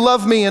here and you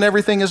love me and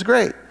everything is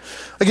great.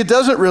 Like, it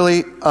doesn't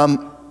really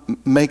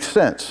make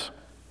sense.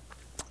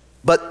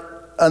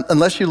 But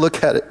unless you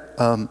look at it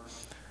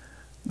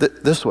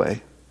this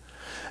way,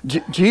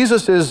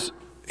 Jesus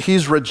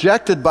he's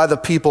rejected by the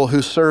people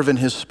who serve in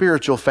his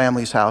spiritual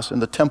family's house in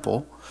the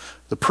temple,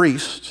 the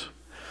priests.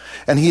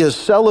 And he is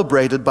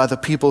celebrated by the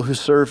people who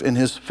serve in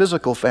his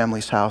physical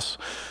family's house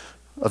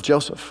of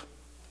Joseph.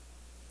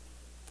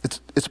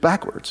 It's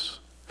backwards.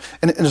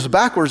 And it's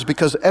backwards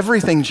because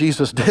everything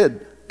Jesus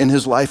did in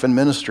his life and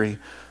ministry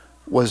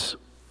was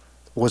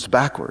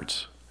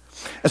backwards.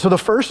 And so the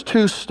first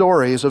two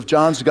stories of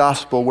John's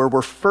gospel, where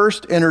we're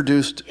first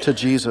introduced to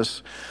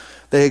Jesus,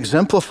 they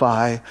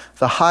exemplify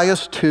the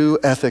highest two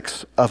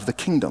ethics of the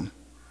kingdom.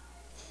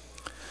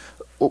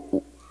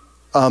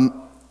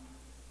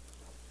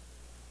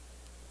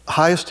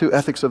 Highest two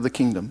ethics of the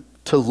kingdom: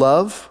 to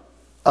love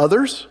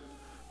others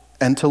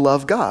and to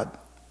love God.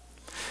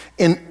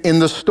 In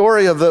the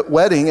story of the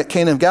wedding at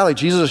Cana of Galilee,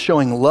 Jesus is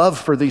showing love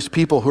for these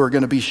people who are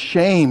going to be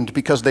shamed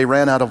because they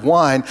ran out of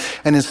wine,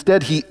 and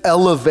instead he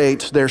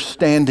elevates their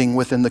standing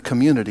within the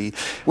community.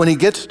 When he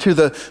gets to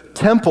the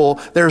temple,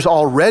 there's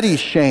already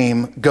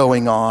shame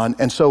going on,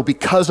 and so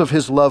because of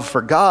his love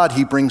for God,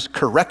 he brings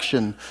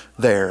correction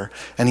there,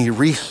 and he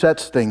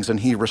resets things and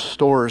he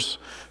restores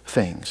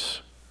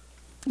things.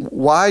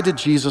 Why did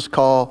Jesus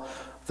call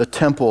the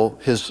temple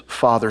his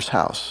Father's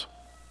house?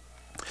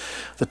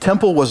 The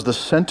temple was the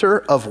center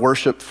of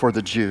worship for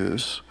the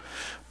Jews,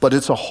 but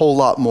it's a whole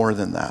lot more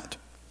than that.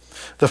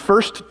 The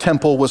first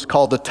temple was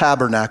called the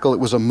tabernacle. It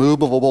was a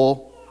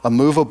movable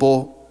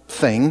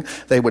thing.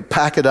 They would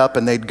pack it up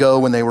and they'd go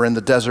when they were in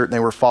the desert and they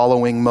were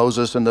following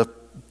Moses and the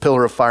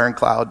pillar of fire and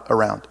cloud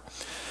around.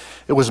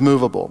 It was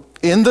movable.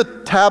 In the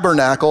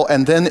tabernacle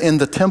and then in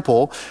the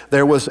temple,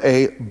 there was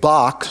a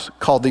box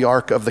called the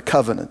Ark of the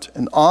Covenant.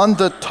 And on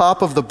the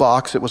top of the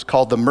box, it was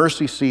called the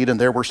mercy seat,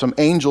 and there were some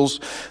angels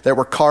that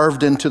were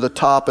carved into the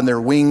top and their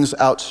wings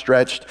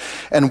outstretched.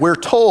 And we're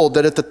told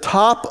that at the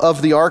top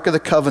of the Ark of the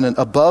Covenant,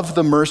 above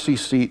the mercy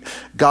seat,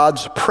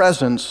 God's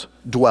presence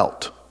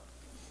dwelt.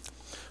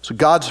 So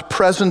God's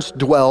presence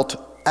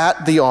dwelt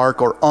at the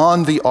ark or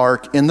on the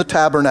ark in the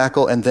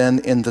tabernacle and then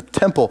in the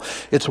temple.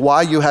 It's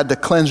why you had to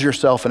cleanse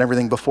yourself and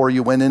everything before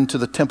you went into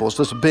the temple. It's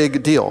this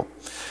big deal.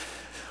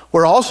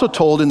 We're also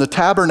told in the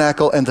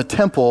tabernacle and the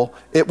temple,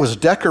 it was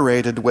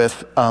decorated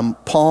with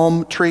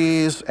palm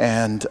trees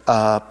and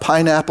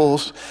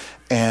pineapples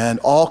and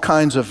all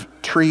kinds of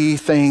tree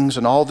things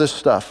and all this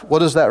stuff. What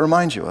does that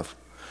remind you of?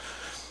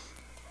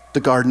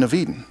 The Garden of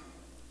Eden,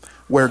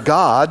 where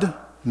God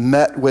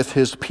met with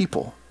his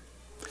people.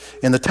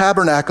 In the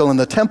tabernacle and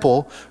the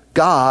temple,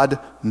 God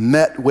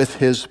met with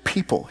his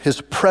people. His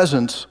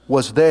presence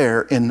was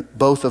there in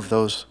both of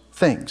those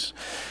things.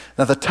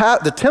 Now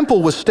the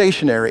temple was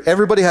stationary.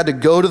 Everybody had to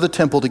go to the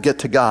temple to get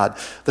to God.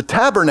 The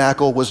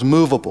tabernacle was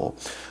movable.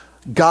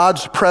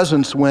 God's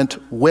presence went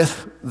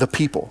with the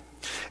people.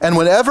 And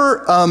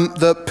whenever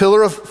the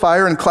pillar of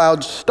fire and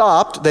cloud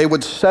stopped, they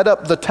would set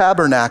up the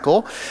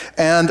tabernacle,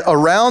 and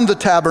around the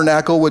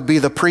tabernacle would be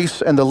the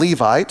priests and the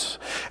Levites.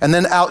 And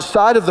then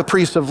outside of the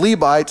priests of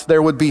Levites,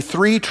 there would be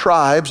 3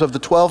 tribes of the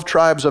 12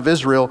 tribes of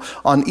Israel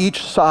on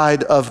each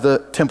side of the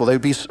temple.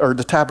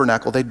 The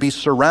tabernacle. They'd be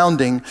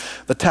surrounding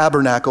the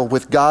tabernacle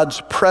with God's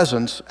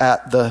presence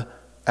at the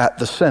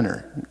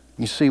center.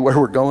 You see where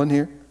we're going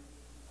here?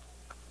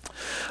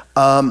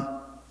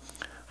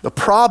 The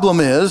problem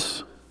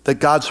is that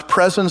God's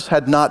presence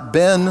had not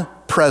been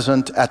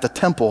present at the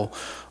temple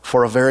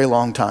for a very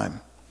long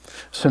time.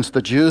 Since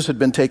the Jews had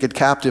been taken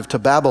captive to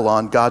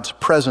Babylon, God's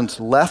presence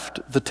left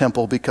the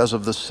temple because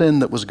of the sin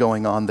that was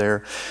going on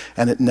there,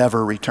 and it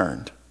never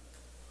returned.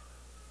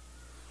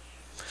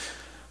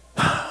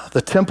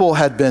 The temple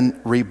had been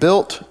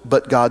rebuilt,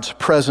 but God's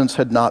presence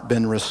had not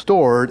been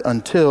restored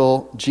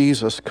until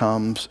Jesus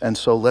comes. And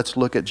so let's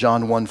look at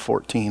John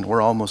 1:14.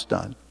 We're almost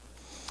done.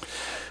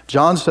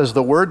 John says,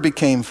 the Word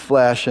became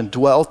flesh and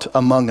dwelt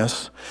among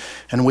us,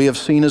 and we have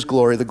seen his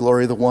glory, the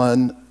glory of the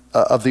one,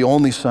 of the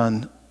only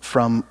Son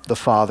from the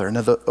Father.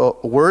 Now the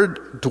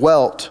word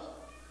dwelt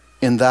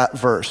in that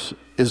verse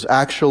is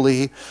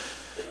actually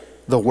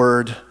the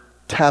word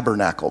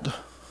tabernacled.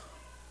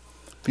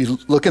 If you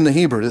look in the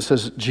Hebrew, it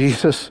says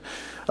Jesus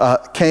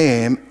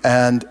came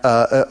and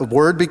a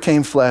Word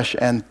became flesh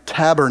and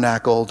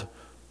tabernacled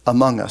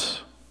among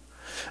us.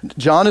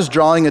 John is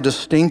drawing a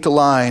distinct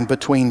line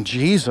between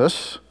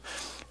Jesus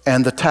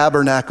and the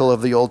tabernacle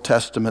of the Old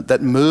Testament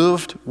that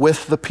moved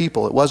with the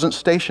people. It wasn't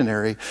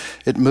stationary.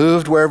 It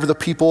moved wherever the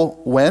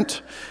people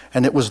went,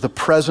 and it was the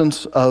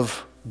presence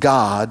of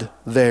God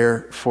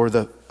there for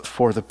the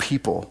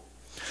people.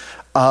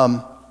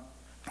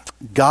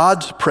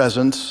 God's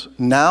presence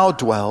now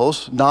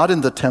dwells not in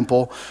the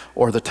temple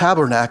or the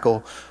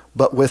tabernacle,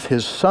 but with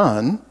his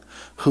Son,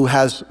 who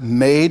has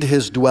made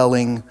his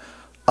dwelling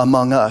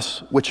among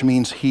us, which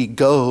means he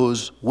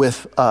goes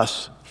with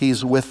us.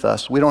 He's with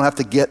us. We don't have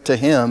to get to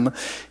him.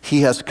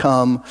 He has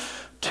come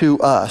to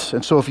us.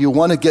 And so if you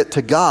want to get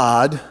to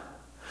God,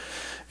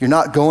 you're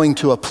not going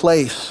to a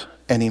place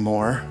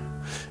anymore.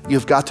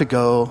 You've got to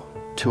go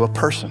to a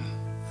person.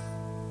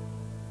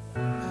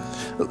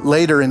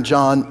 Later in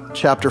John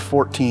chapter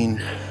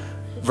 14,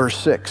 verse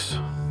 6,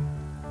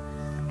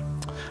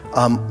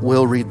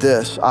 we'll read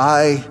this.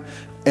 I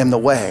am the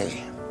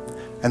way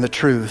and the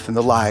truth and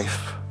the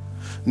life.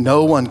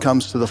 No one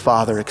comes to the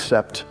Father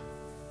except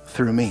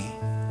through me.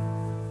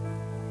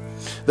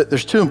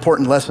 There's 2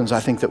 important lessons I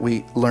think that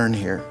we learn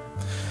here.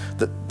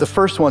 The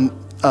first one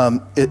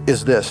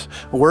is this.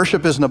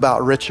 Worship isn't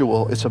about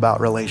ritual, it's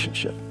about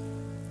relationship.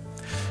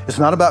 It's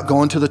not about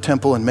going to the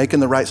temple and making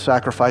the right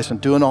sacrifice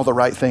and doing all the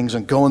right things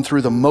and going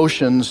through the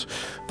motions,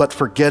 but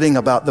forgetting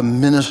about the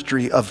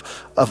ministry of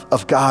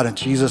God and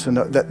Jesus, and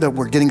that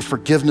we're getting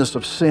forgiveness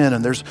of sin,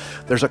 and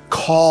there's a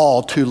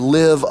call to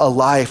live a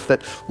life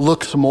that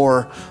looks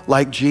more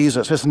like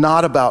Jesus. It's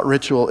not about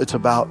ritual, it's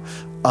about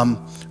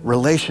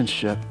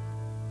relationship.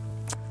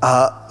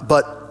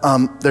 But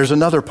there's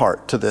another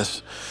part to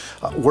this.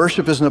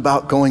 Worship isn't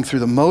about going through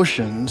the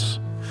motions,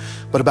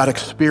 but about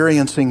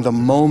experiencing the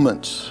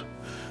moments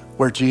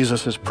where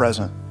Jesus is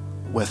present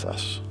with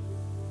us.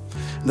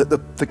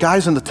 The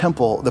guys in the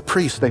temple, the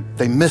priests,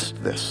 they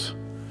missed this.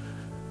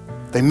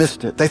 They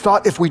missed it. They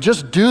thought if we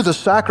just do the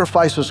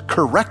sacrifices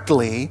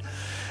correctly,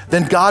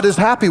 then God is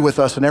happy with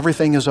us and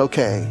everything is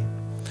okay.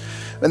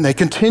 And they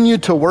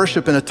continued to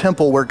worship in a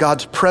temple where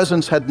God's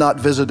presence had not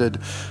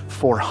visited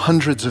for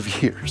hundreds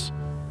of years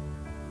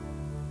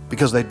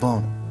because they'd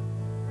blown it.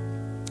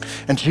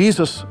 And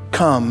Jesus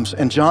comes,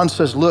 and John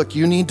says, look,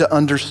 you need to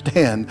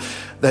understand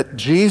that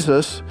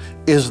Jesus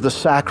is the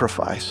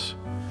sacrifice.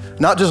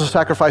 Not just a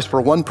sacrifice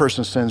for one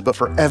person's sins, but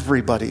for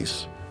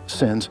everybody's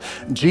sins.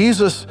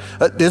 Jesus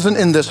isn't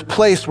in this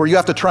place where you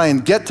have to try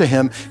and get to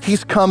him.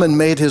 He's come and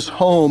made his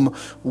home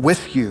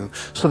with you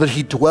so that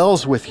he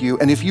dwells with you.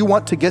 And if you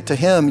want to get to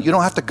him, you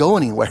don't have to go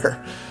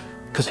anywhere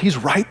because he's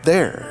right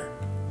there.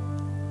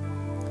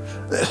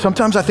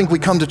 Sometimes I think we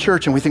come to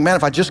church and we think, man,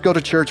 if I just go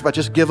to church, if I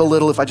just give a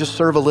little, if I just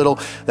serve a little,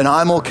 then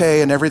I'm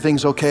okay and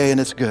everything's okay and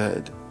it's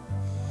good.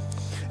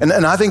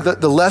 And I think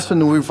that the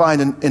lesson we find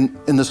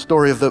in the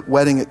story of the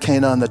wedding at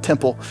Cana and the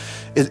temple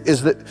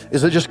is that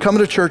just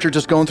coming to church or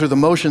just going through the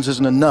motions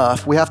isn't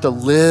enough. We have to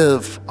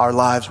live our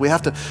lives. We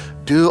have to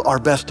do our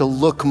best to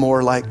look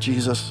more like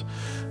Jesus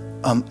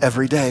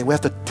every day. We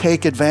have to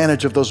take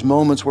advantage of those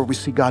moments where we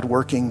see God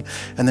working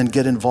and then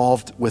get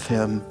involved with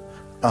him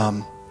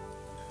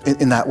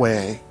in that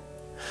way.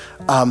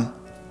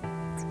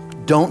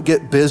 Don't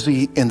get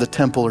busy in the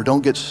temple, or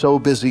don't get so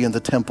busy in the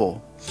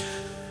temple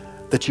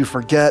that you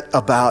forget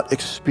about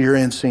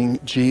experiencing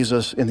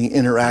Jesus in the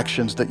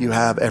interactions that you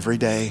have every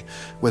day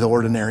with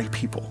ordinary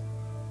people.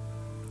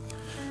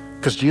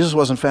 Because Jesus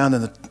wasn't found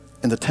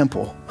in the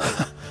temple.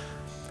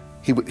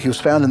 He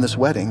was found in this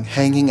wedding,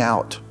 hanging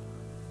out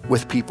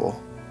with people.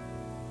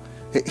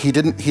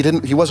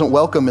 He wasn't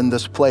welcome in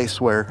this place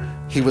where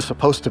he was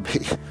supposed to be,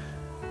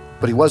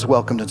 but he was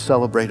welcomed and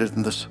celebrated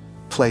in this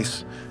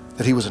place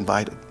that he was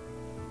invited.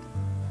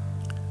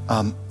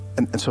 And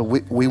so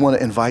we want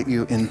to invite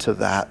you into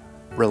that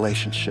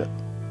relationship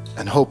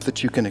and hope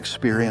that you can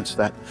experience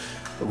that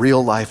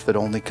real life that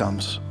only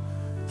comes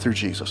through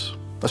Jesus.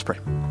 Let's pray.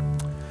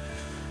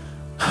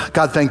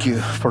 God, thank you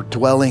for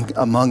dwelling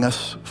among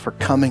us, for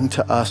coming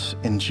to us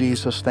in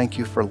Jesus. Thank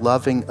you for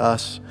loving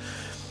us.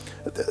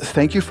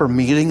 Thank you for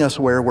meeting us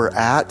where we're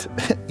at,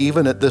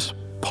 even at this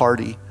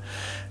party,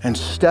 and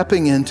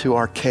stepping into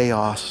our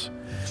chaos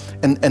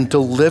and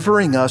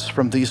delivering us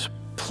from these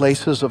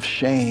places of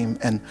shame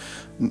and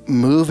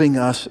moving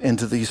us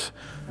into these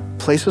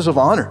places of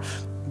honor.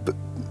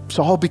 It's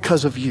all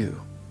because of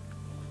you.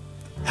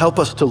 Help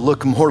us to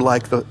look more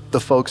like the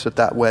folks at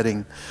that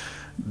wedding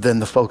than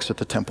the folks at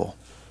the temple.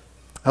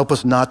 Help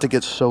us not to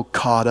get so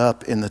caught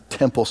up in the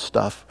temple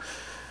stuff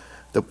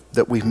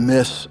that we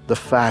miss the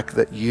fact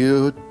that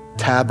you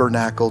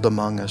tabernacled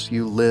among us.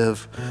 You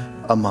live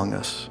among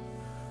us.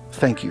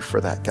 Thank you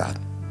for that, God.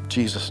 In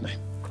Jesus' name,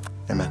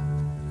 amen.